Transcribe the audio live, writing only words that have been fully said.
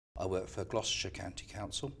I work for Gloucestershire County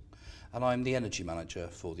Council and I'm the energy manager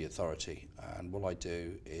for the authority, and what I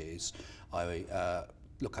do is I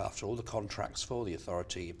look after all the contracts for the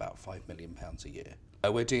authority, about £5 million a year.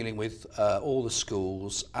 We're dealing with all the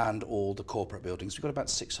schools and all the corporate buildings. We've got about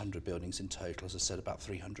 600 buildings in total. As I said, about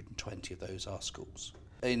 320 of those are schools.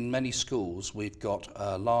 In many schools we've got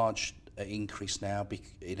a large increase now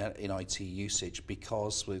in IT usage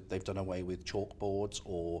because they've done away with chalkboards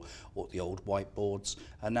or the old whiteboards,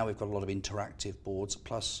 and now we've got a lot of interactive boards,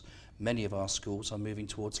 plus many of our schools are moving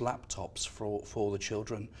towards laptops for the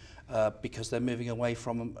children because they're moving away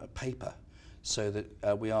from paper. So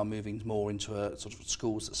that we are moving more into a sort of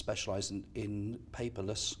schools that specialise in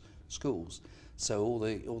paperless schools. So all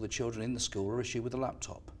the children in the school are issued with a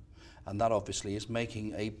laptop, and that obviously is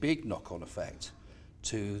making a big knock-on effect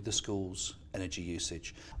to the school's energy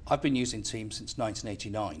usage. I've been using Team since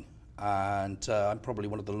 1989, and I'm probably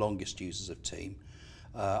one of the longest users of Team.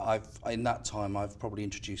 In that time I've probably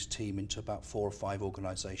introduced Team into about 4 or 5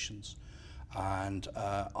 organisations, and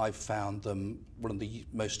I've found them one of the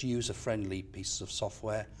most user-friendly pieces of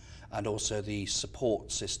software, and also the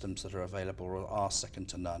support systems that are available are second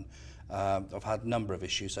to none. I've had a number of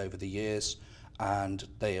issues over the years, and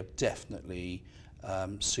they have definitely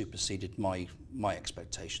superseded my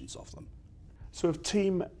expectations of them. So have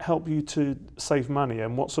Team helped you to save money,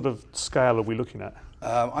 and what sort of scale are we looking at?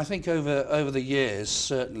 I think over the years,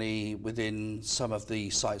 certainly within some of the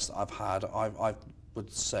sites that I've had, I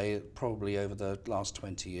would say probably over the last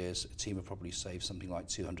 20 years, a Team have probably saved something like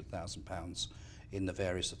 £200,000 in the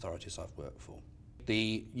various authorities I've worked for.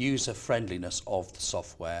 The user-friendliness of the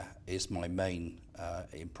software is my main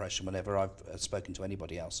impression. Whenever I've spoken to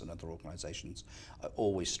anybody else in other organisations, I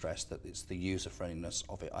always stress that it's the user-friendliness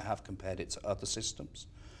of it. I have compared it to other systems,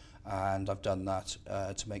 and I've done that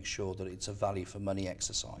to make sure that it's a value for money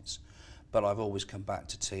exercise. But I've always come back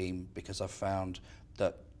to Team because I've found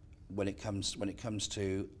that when it comes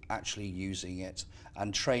to actually using it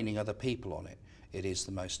and training other people on it, it is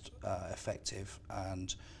the most effective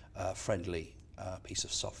and friendly piece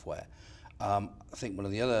of software. I think one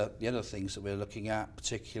of the other things that we're looking at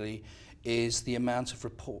particularly is the amount of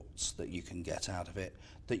reports that you can get out of it.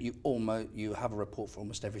 That you have a report for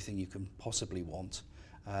almost everything you can possibly want.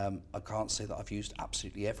 I can't say that I've used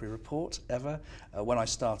absolutely every report ever. When I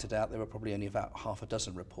started out, there were probably only about half a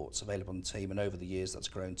dozen reports available on Team, and over the years that's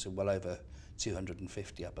grown to well over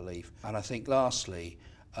 250, I believe. And I think lastly,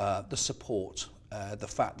 the support, the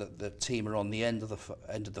fact that the Team are on the end of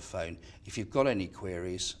the phone. If you've got any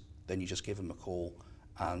queries, then you just give them a call,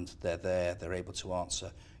 and they're there. They're able to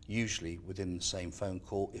answer, usually within the same phone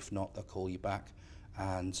call. If not, they'll call you back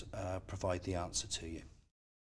and provide the answer to you.